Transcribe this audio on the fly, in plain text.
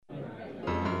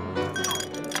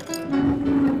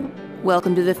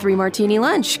Welcome to the Three Martini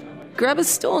Lunch. Grab a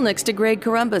stool next to Greg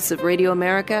Columbus of Radio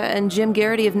America and Jim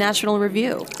Garrity of National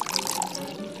Review.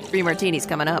 Three martinis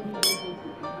coming up.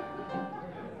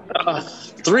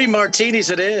 Three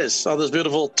martinis it is on this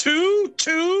beautiful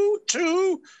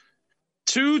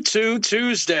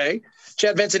 2-2-2-2-2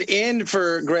 Chad Benson in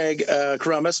for Greg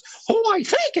Columbus, who I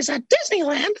think is at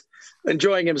Disneyland,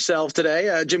 enjoying himself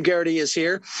today. Jim Garrity is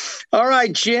here. All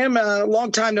right, Jim,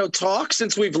 long time no talk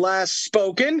since we've last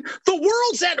spoken. The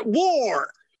world's at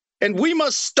war, and we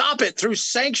must stop it through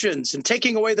sanctions and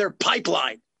taking away their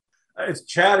pipeline. It's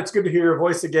Chad. It's good to hear your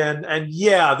voice again. And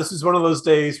yeah, this is one of those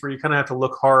days where you kind of have to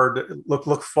look hard,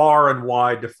 look far and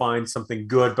wide to find something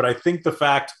good. But I think the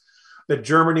fact that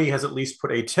Germany has at least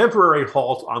put a temporary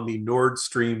halt on the Nord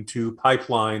Stream 2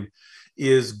 pipeline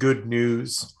is good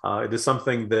news. It is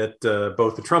something that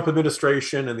both the Trump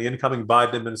administration and the incoming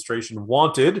Biden administration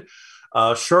wanted.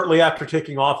 Shortly after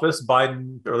taking office,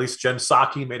 Biden, or at least Jen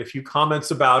Psaki, made a few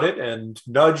comments about it and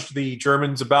nudged the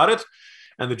Germans about it.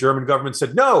 And the German government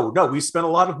said, no, we spent a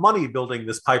lot of money building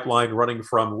this pipeline running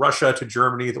from Russia to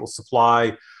Germany that will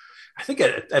supply, I think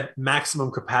at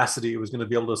maximum capacity, it was going to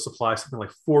be able to supply something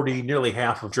like 40, nearly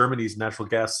half of Germany's natural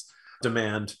gas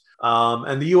demand.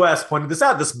 And the U.S. pointed this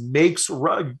out. This makes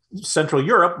Central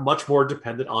Europe much more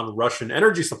dependent on Russian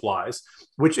energy supplies,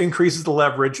 which increases the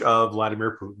leverage of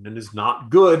Vladimir Putin and is not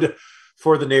good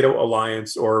for the NATO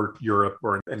alliance or Europe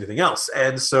or anything else.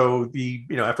 And so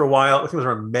after a while, I think it was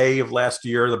around May of last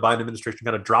year, the Biden administration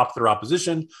kind of dropped their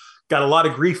opposition, got a lot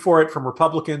of grief for it from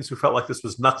Republicans who felt like this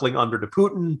was knuckling under to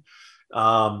Putin.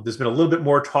 There's been a little bit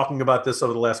more talking about this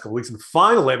over the last couple of weeks. And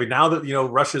finally, now that,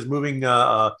 Russia is moving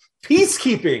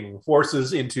peacekeeping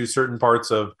forces into certain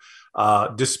parts of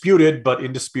disputed, but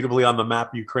indisputably on the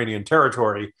map, Ukrainian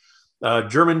territory,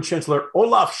 German Chancellor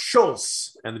Olaf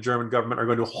Scholz and the German government are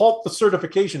going to halt the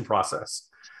certification process.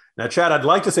 Now, Chad, I'd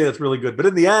like to say that's really good, but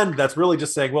in the end, that's really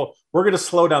just saying, well, we're going to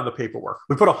slow down the paperwork.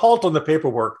 We put a halt on the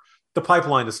paperwork. The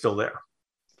pipeline is still there.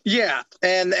 Yeah,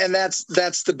 and that's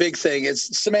the big thing.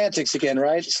 It's semantics again,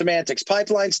 right? Semantics.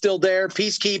 Pipeline's still there.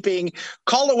 Peacekeeping.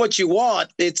 Call it what you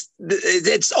want. It's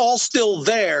all still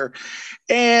there,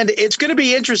 and it's going to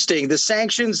be interesting. The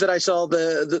sanctions that I saw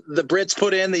the Brits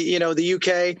put in, the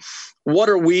UK. What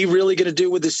are we really going to do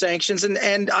with the sanctions?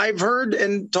 And I've heard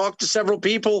and talked to several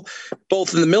people,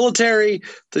 both in the military,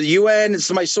 the UN, and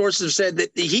some of my sources have said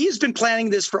that he has been planning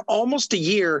this for almost a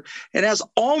year and has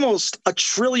almost $1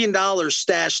 trillion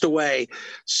stashed away.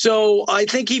 So I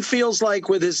think he feels like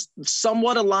with his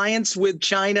somewhat alliance with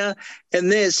China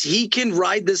and this, he can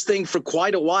ride this thing for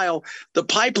quite a while. The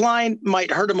pipeline might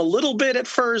hurt him a little bit at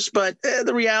first, but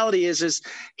the reality is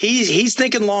he's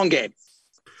thinking long game.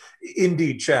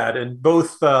 Indeed, Chad. And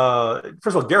both, first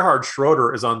of all, Gerhard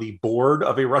Schroeder is on the board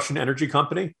of a Russian energy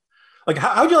company. Like,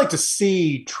 how would you like to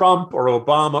see Trump or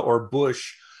Obama or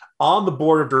Bush on the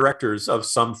board of directors of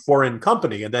some foreign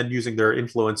company and then using their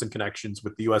influence and connections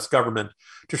with the U.S. government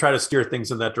to try to steer things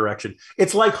in that direction?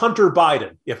 It's like Hunter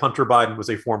Biden, if Hunter Biden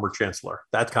was a former chancellor,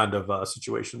 that kind of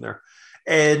situation there.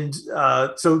 And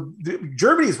so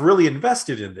Germany is really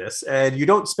invested in this, and you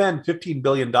don't spend $15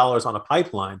 billion on a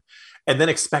pipeline and then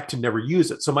expect to never use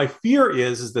it. So my fear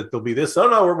is that there'll be this, oh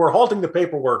no, we're halting the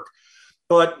paperwork.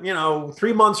 But,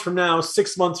 3 months from now,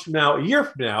 6 months from now, a year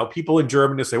from now, people in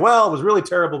Germany say, well, it was really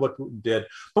terrible what Putin did,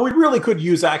 but we really could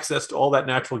use access to all that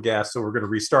natural gas, so we're going to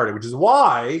restart it, which is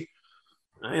why,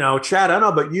 Chad, I don't know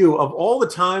about you, of all the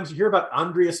times you hear about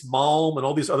Andreas Malm and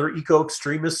all these other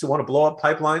eco-extremists who want to blow up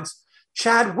pipelines,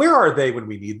 Chad, where are they when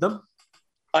we need them?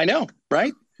 I know,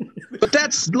 right? But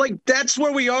that's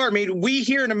where we are. I mean, we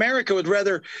here in America would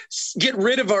rather get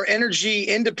rid of our energy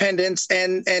independence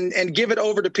and give it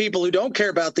over to people who don't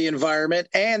care about the environment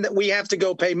and that we have to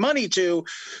go pay money to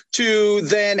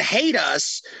then hate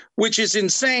us, which is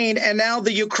insane. And now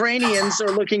the Ukrainians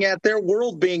are looking at their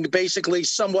world being basically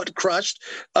somewhat crushed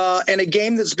and a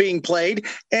game that's being played.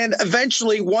 And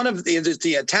eventually one of the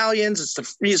Italians,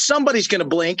 somebody's going to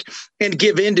blink and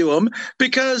give into them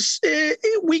because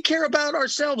we care about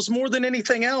ourselves more than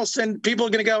anything else. And people are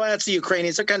going to go, it's the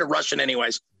Ukrainians. They're kind of Russian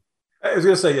anyways. I was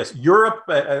going to say, yes, Europe,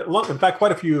 in fact,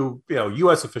 quite a few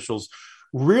U.S. officials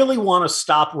really want to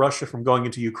stop Russia from going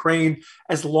into Ukraine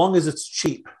as long as it's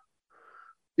cheap.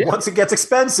 Yeah. Once it gets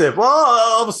expensive, well,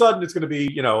 all of a sudden it's going to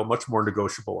be, much more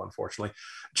negotiable, unfortunately.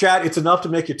 Chad, it's enough to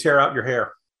make you tear out your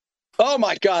hair. Oh,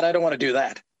 my God, I don't want to do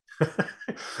that.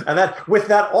 And that with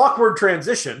that awkward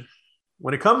transition,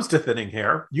 when it comes to thinning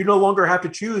hair, you no longer have to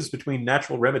choose between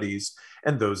natural remedies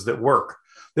and those that work.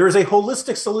 There is a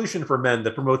holistic solution for men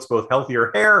that promotes both healthier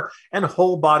hair and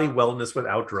whole body wellness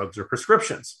without drugs or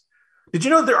prescriptions. Did you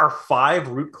know there are 5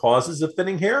 root causes of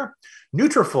thinning hair?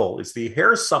 Nutrafol is the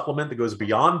hair supplement that goes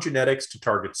beyond genetics to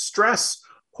target stress,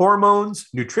 hormones,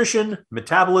 nutrition,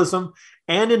 metabolism,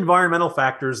 and environmental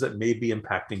factors that may be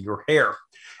impacting your hair.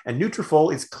 And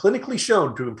Nutrafol is clinically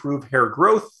shown to improve hair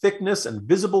growth, thickness, and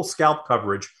visible scalp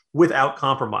coverage without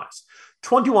compromise.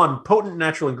 21 potent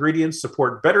natural ingredients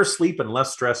support better sleep and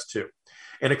less stress too.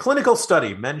 In a clinical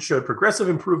study, men showed progressive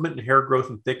improvement in hair growth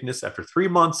and thickness after 3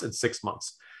 months and 6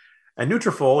 months. And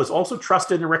Nutrafol is also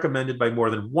trusted and recommended by more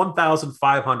than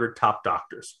 1,500 top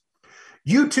doctors.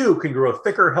 You too can grow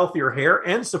thicker, healthier hair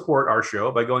and support our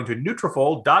show by going to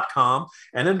Nutrafol.com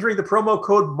and entering the promo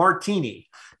code Martini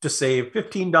to save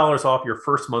 $15 off your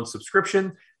first month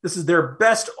subscription. This is their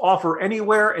best offer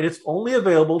anywhere, and it's only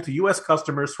available to U.S.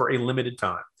 customers for a limited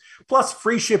time. Plus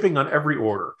free shipping on every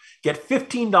order. Get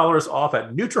 $15 off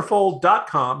at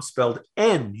Nutrafol.com, spelled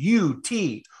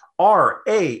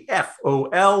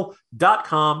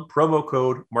Nutrafol.com, promo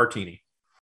code Martini.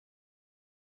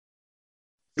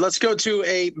 Let's go to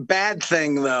a bad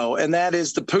thing, though, and that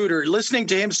is the Pooter. Listening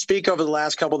to him speak over the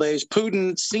last couple of days,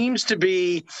 Putin seems to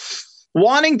be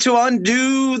wanting to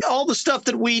undo all the stuff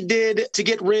that we did to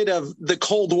get rid of the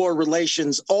Cold War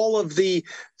relations, all of the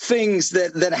things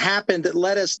that happened that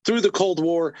led us through the Cold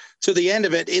War to the end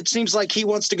of it. It seems like he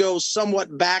wants to go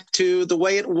somewhat back to the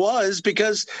way it was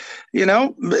because,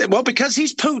 because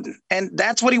he's Putin, and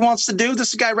that's what he wants to do.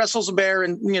 This guy wrestles a bear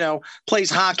and, plays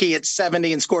hockey at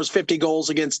 70 and scores 50 goals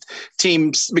against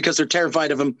teams because they're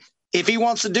terrified of him. If he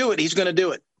wants to do it, he's going to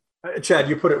do it. Chad,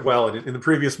 you put it well. In the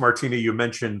previous Martini, you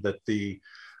mentioned that the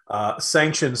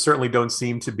sanctions certainly don't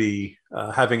seem to be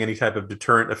having any type of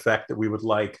deterrent effect that we would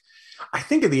like. I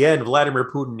think in the end,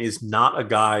 Vladimir Putin is not a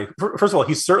guy. First of all,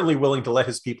 he's certainly willing to let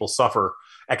his people suffer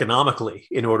economically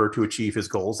in order to achieve his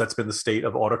goals. That's been the state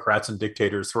of autocrats and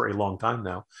dictators for a long time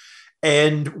now.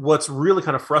 And what's really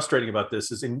kind of frustrating about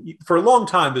this is for a long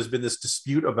time, there's been this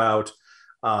dispute about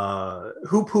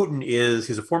who Putin is.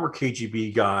 He's a former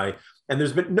KGB guy. And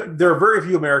there are very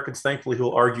few Americans, thankfully, who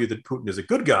will argue that Putin is a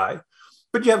good guy.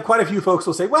 But you have quite a few folks who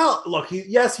will say, well, look,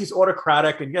 he's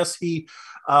autocratic, and yes, he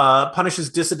punishes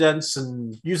dissidents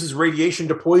and uses radiation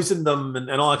to poison them and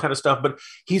all that kind of stuff. But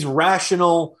he's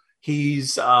rational.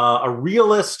 He's a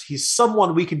realist. He's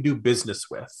someone we can do business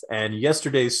with. And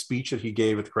yesterday's speech that he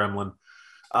gave at the Kremlin,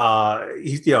 one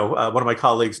of my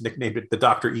colleagues nicknamed it the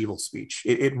Dr. Evil speech.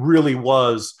 It really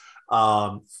was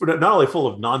not only full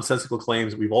of nonsensical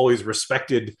claims. We've always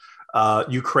respected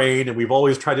Ukraine, and we've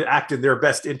always tried to act in their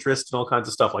best interest and all kinds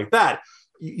of stuff like that.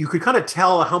 You could kind of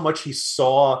tell how much he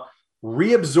saw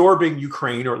reabsorbing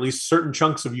Ukraine, or at least certain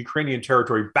chunks of Ukrainian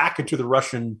territory, back into the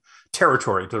Russian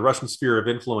territory, to the Russian sphere of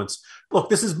influence. Look,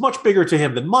 this is much bigger to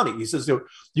him than money. He says,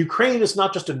 Ukraine is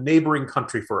not just a neighboring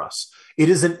country for us. It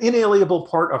is an inalienable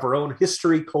part of our own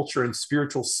history, culture, and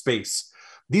spiritual space.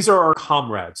 These are our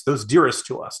comrades, those dearest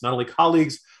to us, not only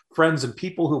colleagues, friends, and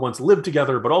people who once lived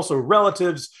together, but also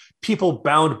relatives, people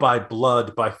bound by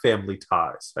blood, by family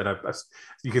ties. And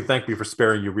you can thank me for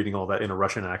sparing you reading all that in a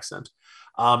Russian accent.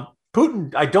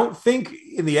 Putin, I don't think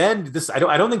in the end, I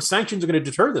don't think sanctions are going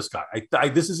to deter this guy.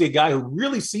 This is a guy who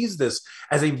really sees this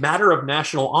as a matter of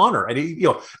national honor. And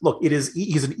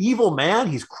he's an evil man.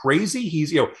 He's crazy.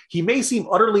 He may seem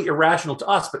utterly irrational to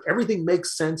us, but everything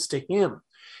makes sense to him.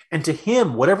 And to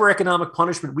him, whatever economic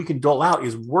punishment we can dole out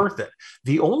is worth it.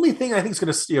 The only thing I think is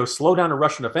going to slow down a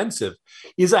Russian offensive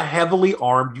is a heavily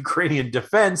armed Ukrainian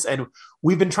defense. And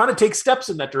we've been trying to take steps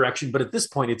in that direction. But at this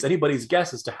point, it's anybody's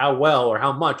guess as to how well or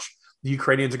how much the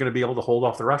Ukrainians are going to be able to hold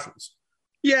off the Russians.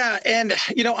 Yeah. And,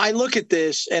 I look at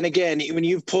this, and again, when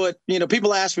you've put,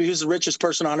 people ask me who's the richest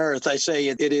person on earth, I say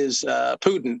it is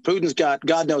Putin. Putin's got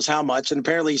God knows how much. And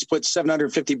apparently he's put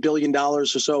 $750 billion or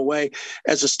so away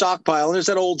as a stockpile. And there's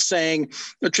that old saying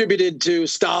attributed to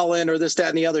Stalin or this, that,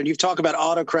 and the other. And you talk about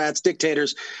autocrats,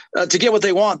 dictators, to get what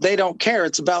they want. They don't care.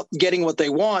 It's about getting what they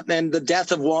want. And the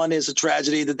death of one is a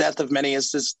tragedy. The death of many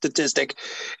is a statistic.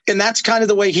 And that's kind of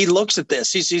the way he looks at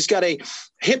this. He's got a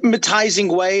hypnotizing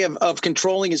way of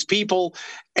controlling his people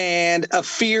and a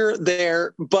fear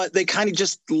there, but they kind of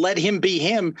just let him be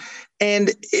him.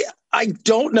 And I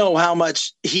don't know how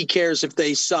much he cares if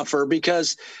they suffer,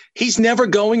 because he's never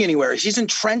going anywhere. He's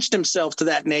entrenched himself to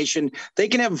that nation. They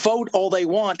can have vote all they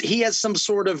want. He has some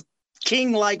sort of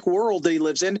king-like world that he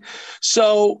lives in.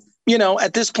 So,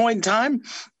 at this point in time,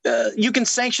 you can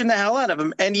sanction the hell out of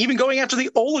him. And even going after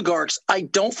the oligarchs, I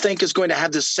don't think is going to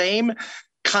have the same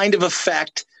kind of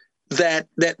effect that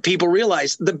people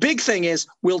realize. The big thing is,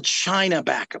 will China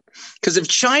back him? Because if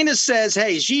China says,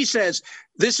 hey, Xi says,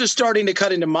 this is starting to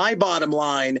cut into my bottom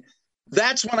line,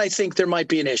 that's when I think there might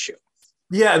be an issue.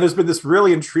 Yeah, and there's been this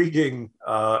really intriguing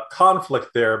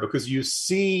conflict there because you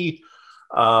see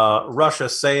Russia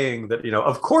saying that,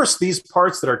 of course, these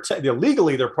parts that are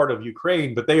legally they're part of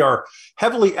Ukraine, but they are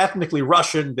heavily ethnically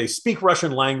Russian. They speak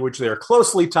Russian language. They are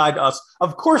closely tied to us.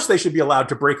 Of course, they should be allowed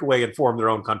to break away and form their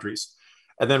own countries.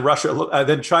 And then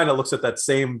then China looks at that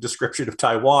same description of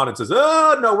Taiwan and says,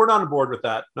 "Oh no, we're not on board with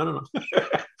that. No."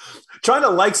 China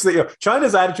likes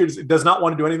China's attitude does not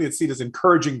want to do anything that's seen as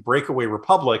encouraging breakaway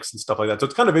republics and stuff like that. So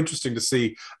it's kind of interesting to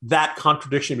see that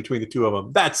contradiction between the two of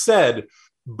them. That said,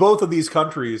 both of these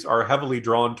countries are heavily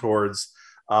drawn towards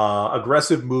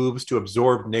aggressive moves to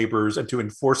absorb neighbors and to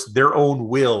enforce their own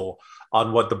will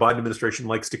on what the Biden administration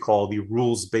likes to call the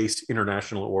rules-based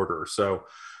international order. So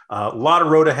a lot of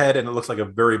road ahead, and it looks like a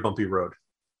very bumpy road.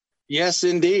 Yes,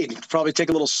 indeed. Probably take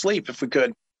a little sleep if we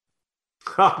could.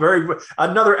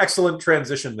 Another excellent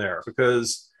transition there,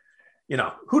 because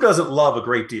who doesn't love a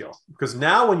great deal? Because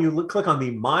now when you click on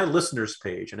the My Listeners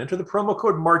page and enter the promo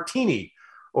code Martini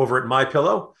over at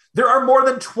MyPillow, there are more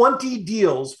than 20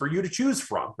 deals for you to choose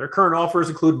from. Their current offers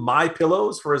include My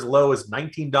Pillows for as low as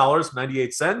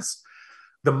 $19.98,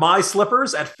 the My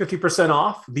Slippers at 50%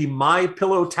 off, the My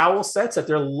Pillow towel sets at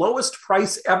their lowest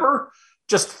price ever,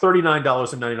 just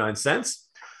 $39.99,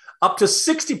 up to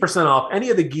 60% off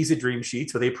any of the Giza Dream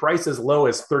Sheets with a price as low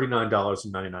as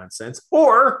 $39.99,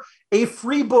 or a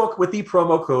free book with the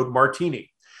promo code Martini.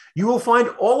 You will find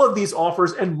all of these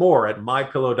offers and more at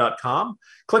mypillow.com.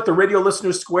 Click the radio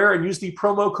listener square and use the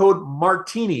promo code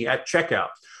Martini at checkout.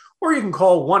 Or you can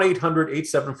call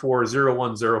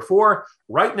 1-800-874-0104.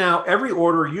 Right now, every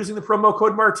order using the promo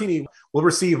code Martini will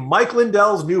receive Mike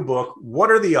Lindell's new book, What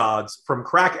Are the Odds? From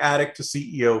Crack Addict to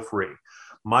CEO Free.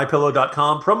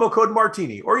 MyPillow.com, promo code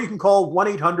Martini, or you can call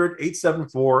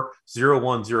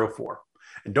 1-800-874-0104.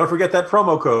 And don't forget that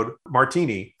promo code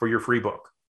Martini for your free book.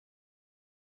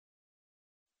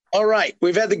 All right.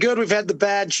 We've had the good, we've had the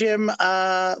bad, Jim.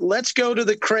 Let's go to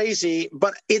the crazy,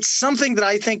 but it's something that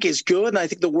I think is good, and I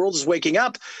think the world is waking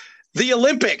up. The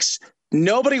Olympics.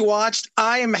 Nobody watched.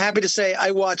 I am happy to say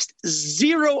I watched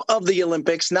zero of the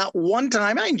Olympics, not one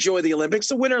time. I enjoy the Olympics,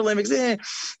 the Winter Olympics,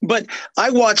 but I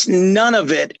watched none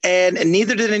of it, and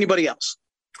neither did anybody else.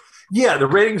 Yeah, the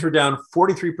ratings were down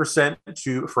 43%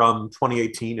 from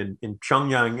 2018 in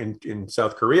Pyongyang in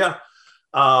South Korea.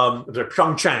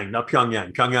 Pyeongchang, not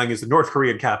Pyongyang. Pyongyang is the North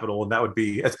Korean capital, and that would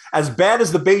be as bad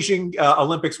as the Beijing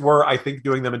Olympics were. I think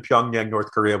doing them in Pyongyang,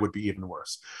 North Korea, would be even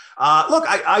worse. Look,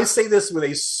 I say this with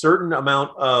a certain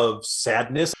amount of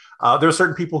sadness. There are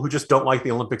certain people who just don't like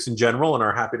the Olympics in general and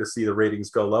are happy to see the ratings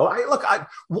go low.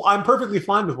 I'm perfectly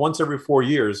fine with once every 4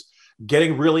 years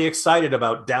getting really excited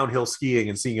about downhill skiing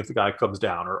and seeing if the guy comes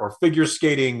down, or figure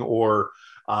skating, or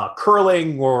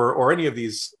curling, or any of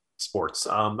these sports.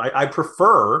 I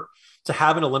prefer to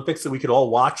have an Olympics that we could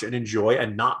all watch and enjoy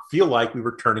and not feel like we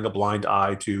were turning a blind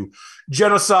eye to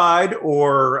genocide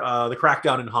or the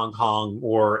crackdown in Hong Kong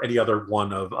or any other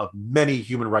one of many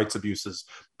human rights abuses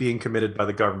being committed by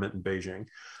the government in Beijing.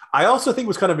 I also think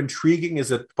what's kind of intriguing is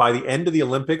that by the end of the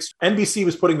Olympics, NBC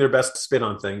was putting their best spin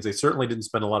on things. They certainly didn't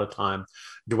spend a lot of time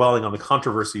dwelling on the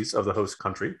controversies of the host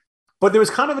country. But there was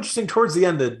kind of interesting towards the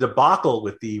end, the debacle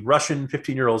with the Russian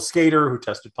 15-year-old skater who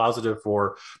tested positive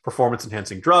for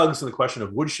performance-enhancing drugs, and the question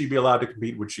of would she be allowed to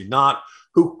compete, would she not?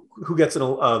 Who gets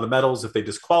the medals if they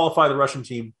disqualify the Russian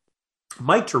team?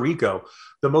 Mike Tirico,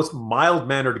 the most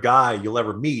mild-mannered guy you'll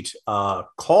ever meet,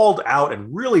 called out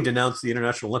and really denounced the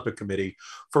International Olympic Committee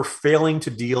for failing to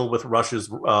deal with Russia's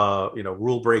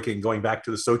rule breaking going back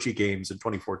to the Sochi Games in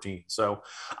 2014. So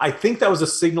I think that was a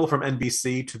signal from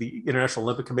NBC to the International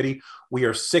Olympic Committee. We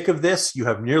are sick of this. You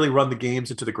have nearly run the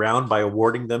games into the ground by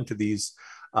awarding them to these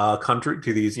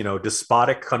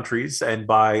despotic countries, and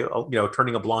by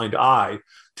turning a blind eye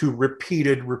to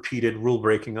repeated rule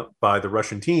breaking by the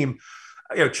Russian team.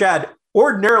 Chad,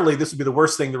 ordinarily this would be the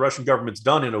worst thing the Russian government's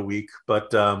done in a week,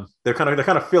 but they're kind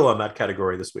of fill on that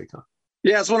category this week, huh?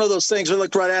 Yeah, it's one of those things. We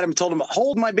looked right at him and told him,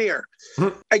 hold my beer.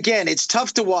 Mm-hmm. Again, it's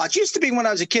tough to watch. Used to be when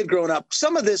I was a kid growing up.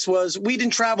 Some of this was we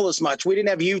didn't travel as much. We didn't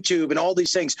have YouTube and all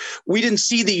these things. We didn't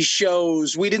see these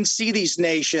shows. We didn't see these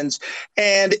nations.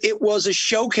 And it was a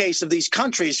showcase of these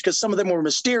countries because some of them were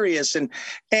mysterious. And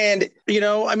there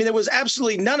was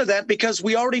absolutely none of that because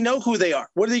we already know who they are.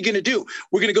 What are they going to do?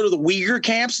 We're going to go to the Uyghur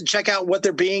camps and check out what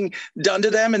they're being done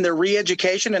to them and their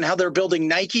re-education and how they're building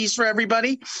Nikes for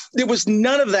everybody. There was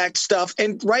none of that stuff.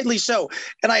 And rightly so.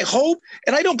 And I hope,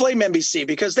 and I don't blame NBC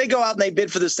because they go out and they bid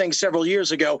for this thing several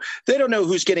years ago. They don't know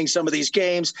who's getting some of these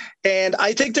games. And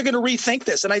I think they're going to rethink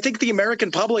this. And I think the American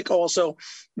public also,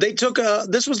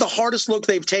 this was the hardest look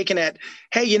they've taken at,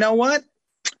 hey, you know what?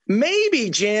 Maybe,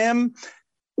 Jim,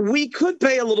 we could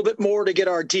pay a little bit more to get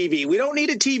our TV. We don't need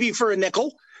a TV for a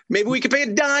nickel. Maybe we could pay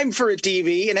a dime for a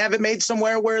TV and have it made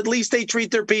somewhere where at least they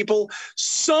treat their people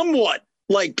somewhat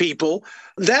like people.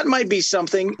 That might be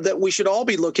something that we should all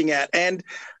be looking at. And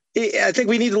I think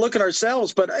we need to look at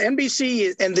ourselves, but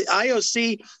NBC and the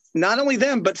IOC, not only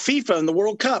them, but FIFA and the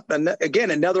World Cup. And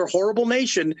again, another horrible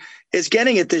nation is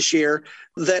getting it this year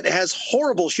that has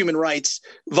horrible human rights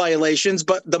violations,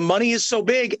 but the money is so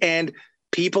big, and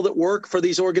people that work for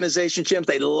these organizations, Jim,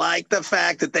 they like the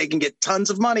fact that they can get tons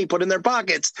of money put in their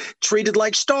pockets, treated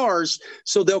like stars.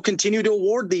 So they'll continue to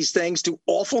award these things to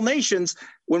awful nations.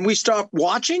 When we stop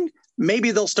watching,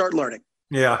 maybe they'll start learning.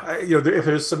 Yeah, if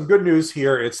there's some good news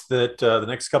here, it's that the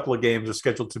next couple of games are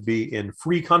scheduled to be in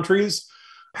free countries.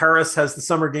 Paris has the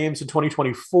Summer Games in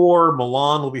 2024.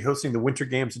 Milan will be hosting the Winter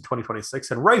Games in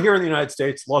 2026. And right here in the United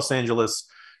States, Los Angeles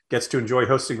gets to enjoy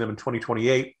hosting them in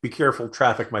 2028. Be careful,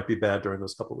 traffic might be bad during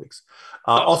those couple of weeks.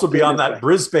 Also beyond that,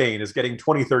 Brisbane is getting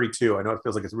 2032. I know it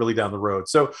feels like it's really down the road.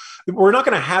 So we're not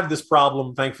going to have this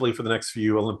problem, thankfully, for the next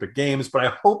few Olympic Games, but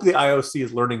I hope the IOC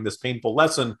is learning this painful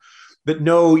lesson that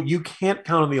no, you can't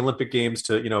count on the Olympic Games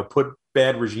to, put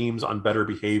bad regimes on better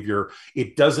behavior.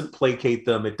 It doesn't placate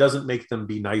them. It doesn't make them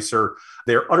be nicer.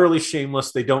 They're utterly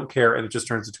shameless. They don't care. And it just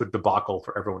turns into a debacle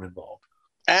for everyone involved.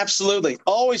 Absolutely.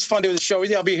 Always fun doing the show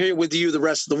with you. I'll be here with you the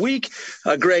rest of the week.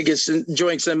 Greg is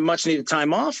enjoying some much needed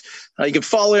time off. You can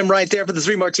follow him right there for the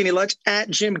 3 Martini Lunch at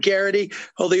Jim Garrity.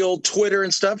 All the old Twitter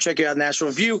and stuff. Check out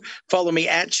National Review. Follow me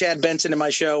at Chad Benson in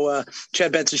my show,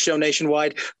 Chad Benson Show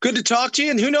Nationwide. Good to talk to you.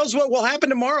 And who knows what will happen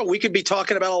tomorrow? We could be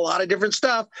talking about a lot of different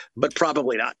stuff, but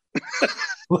probably not.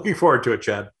 Looking forward to it,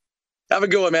 Chad. Have a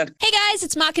good one, man. Hey guys,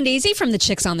 it's Mock and Daisy from the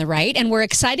Chicks on the Right, and we're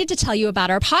excited to tell you about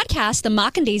our podcast, the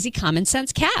Mock and Daisy Common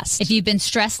Sense Cast. If you've been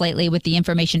stressed lately with the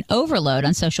information overload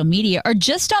on social media or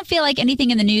just don't feel like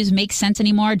anything in the news makes sense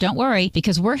anymore, don't worry,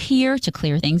 because we're here to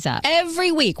clear things up.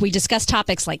 Every week, we discuss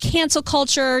topics like cancel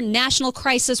culture, national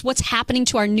crisis, what's happening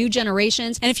to our new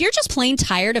generations, and if you're just plain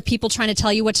tired of people trying to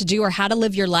tell you what to do or how to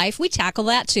live your life, we tackle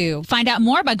that too. Find out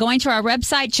more by going to our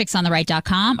website,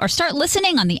 chicksontheright.com, or start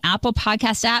listening on the Apple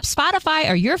Podcast app, Spotify,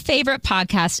 or your favorite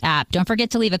podcast app. Don't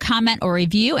forget to leave a comment or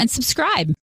review and subscribe.